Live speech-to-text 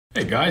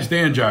Hey guys,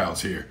 Dan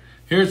Jiles here.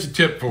 Here's a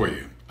tip for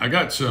you. I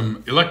got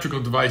some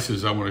electrical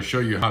devices I want to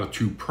show you how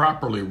to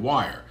properly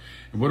wire.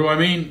 And what do I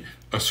mean?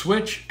 A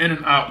switch and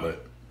an outlet.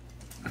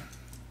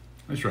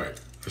 That's right,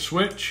 a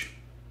switch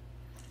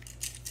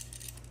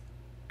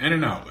and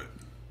an outlet.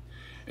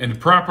 And to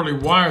properly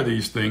wire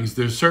these things,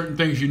 there's certain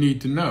things you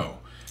need to know.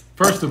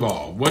 First of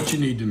all, what you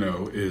need to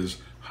know is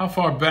how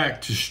far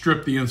back to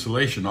strip the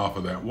insulation off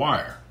of that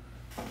wire.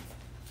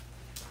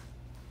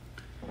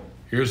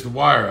 Here's the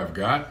wire I've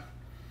got.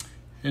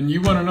 And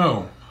you want to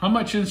know, how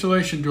much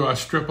insulation do I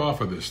strip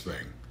off of this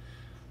thing?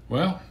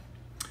 Well,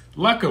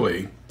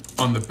 luckily,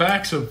 on the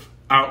backs of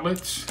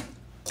outlets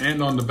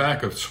and on the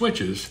back of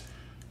switches,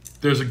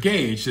 there's a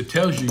gauge that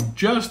tells you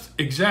just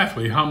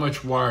exactly how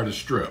much wire to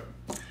strip.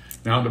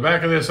 Now, on the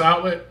back of this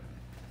outlet,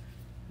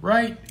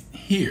 right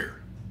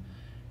here,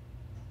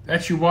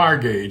 that's your wire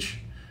gauge,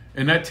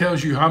 and that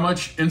tells you how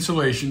much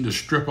insulation to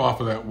strip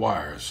off of that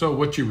wire. So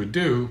what you would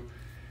do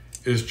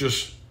is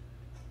just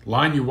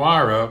line your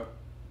wire up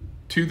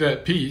to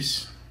that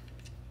piece,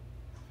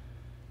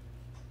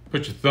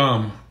 put your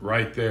thumb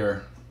right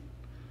there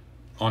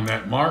on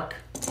that mark,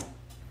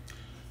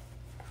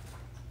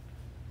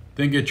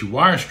 then get your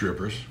wire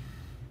strippers,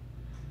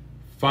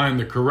 find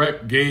the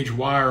correct gauge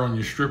wire on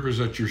your strippers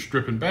that you're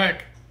stripping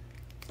back,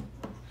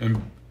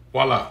 and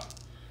voila,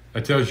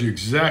 that tells you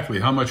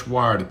exactly how much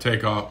wire to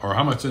take off, or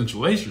how much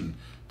insulation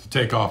to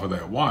take off of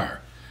that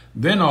wire.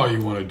 Then all you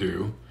want to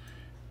do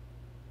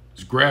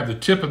is grab the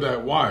tip of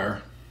that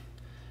wire,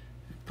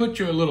 put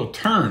your little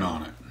turn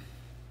on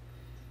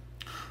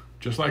it,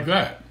 just like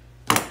that.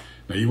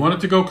 Now you want it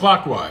to go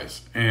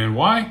clockwise. And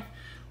why?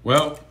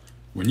 Well,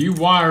 when you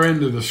wire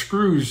into the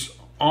screws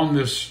on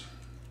this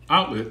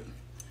outlet,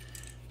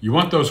 you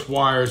want those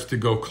wires to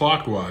go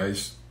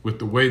clockwise with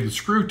the way the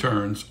screw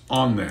turns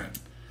on that.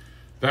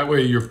 That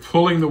way you're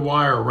pulling the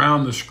wire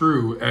around the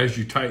screw as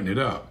you tighten it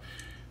up.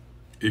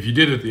 If you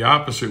did it the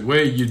opposite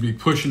way, you'd be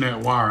pushing that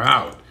wire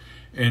out,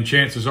 and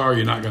chances are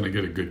you're not going to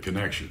get a good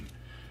connection.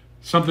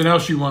 Something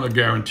else you want to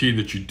guarantee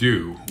that you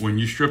do when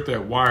you strip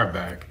that wire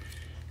back,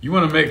 you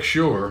want to make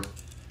sure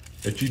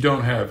that you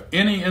don't have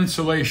any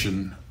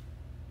insulation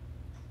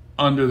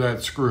under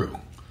that screw,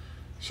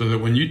 so that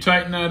when you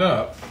tighten that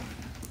up,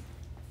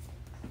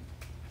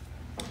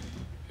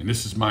 and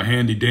this is my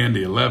handy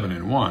dandy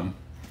 11-in-1,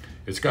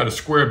 it's got a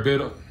square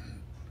bit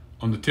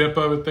on the tip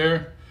of it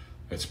there.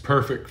 That's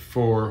perfect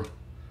for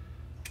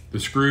the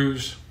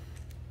screws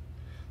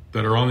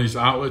that are on these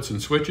outlets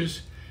and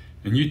switches.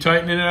 And you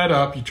tightening that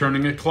up, you're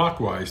turning it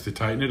clockwise to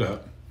tighten it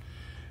up.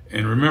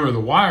 And remember, the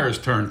wire is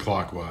turned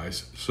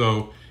clockwise,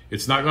 so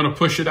it's not going to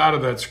push it out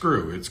of that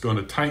screw. It's going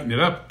to tighten it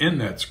up in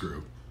that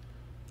screw.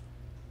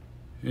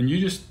 And you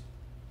just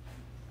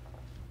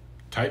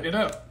tighten it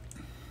up.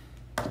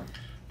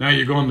 Now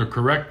you're going the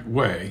correct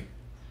way.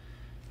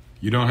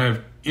 You don't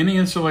have any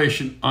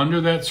insulation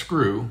under that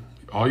screw.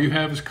 All you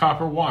have is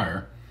copper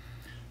wire,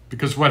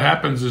 because what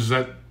happens is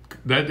that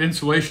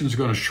insulation is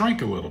going to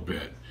shrink a little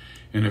bit.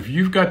 And if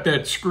you've got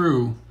that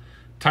screw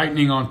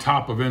tightening on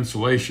top of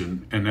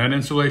insulation and that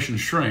insulation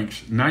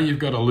shrinks, now you've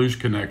got a loose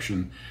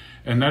connection,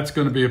 and that's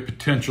going to be a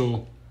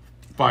potential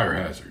fire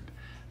hazard.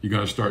 You're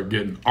going to start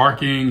getting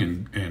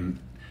arcing and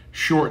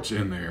shorts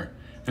in there,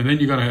 and then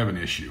you're going to have an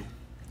issue.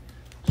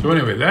 So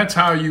anyway, that's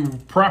how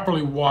you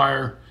properly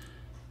wire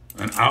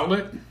an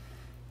outlet.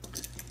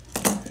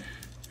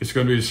 It's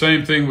going to be the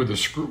same thing with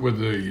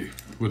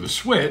the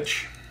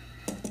switch,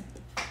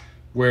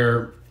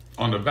 where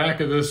on the back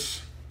of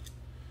this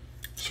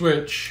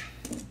switch,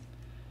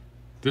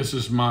 this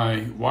is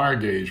my wire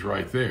gauge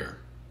right there.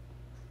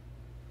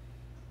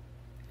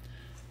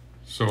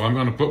 So I'm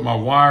going to put my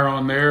wire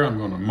on there. I'm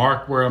going to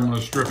mark where I'm going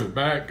to strip it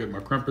back, get my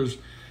crimpers,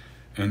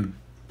 and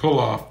pull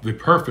off the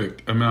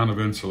perfect amount of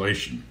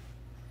insulation,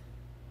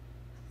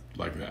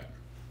 like that.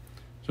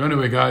 So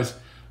anyway, guys,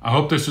 I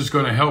hope this is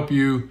going to help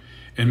you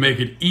and make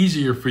it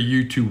easier for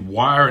you to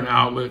wire an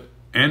outlet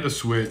and a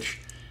switch,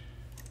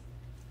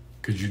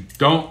 because you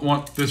don't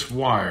want this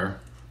wire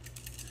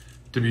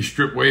to be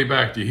stripped way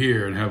back to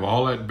here and have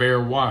all that bare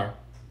wire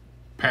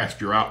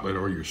past your outlet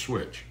or your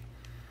switch.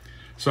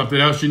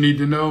 Something else you need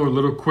to know, a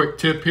little quick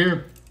tip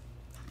here.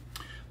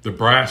 The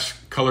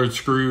brass colored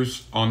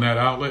screws on that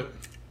outlet,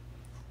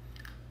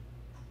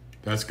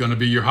 that's going to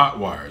be your hot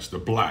wires, the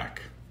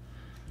black.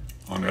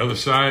 On the other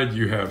side,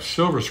 you have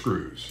silver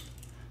screws.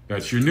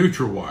 That's your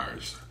neutral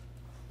wires,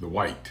 the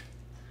white.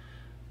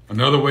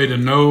 Another way to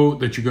know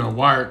that you're going to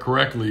wire it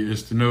correctly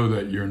is to know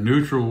that your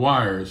neutral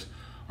wires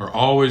are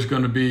always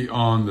going to be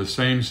on the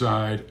same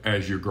side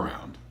as your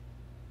ground.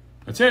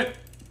 That's it.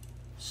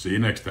 See you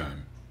next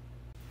time.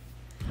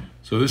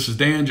 So this is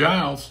Dan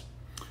Jiles.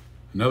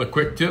 Another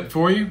quick tip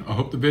for you. I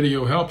hope the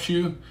video helps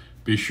you.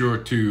 Be sure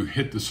to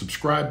hit the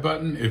subscribe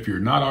button if you're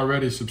not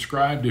already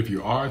subscribed. If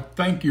you are,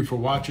 thank you for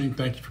watching.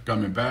 Thank you for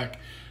coming back.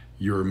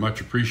 You're much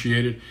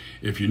appreciated.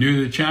 If you're new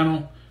to the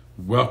channel,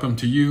 welcome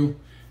to you.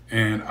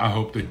 And I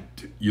hope that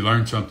you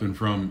learned something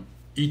from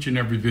each and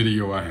every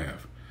video I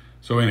have.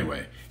 So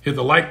anyway, hit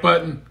the like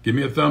button, give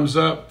me a thumbs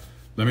up,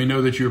 let me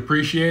know that you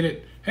appreciate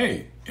it.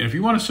 Hey, And if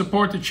you want to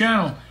support the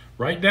channel,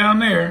 right down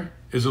there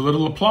is a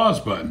little applause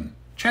button.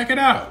 Check it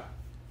out.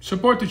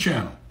 Support the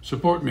channel.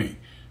 Support me.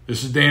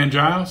 This is Dan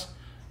Jiles.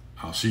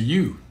 I'll see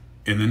you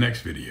in the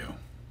next video.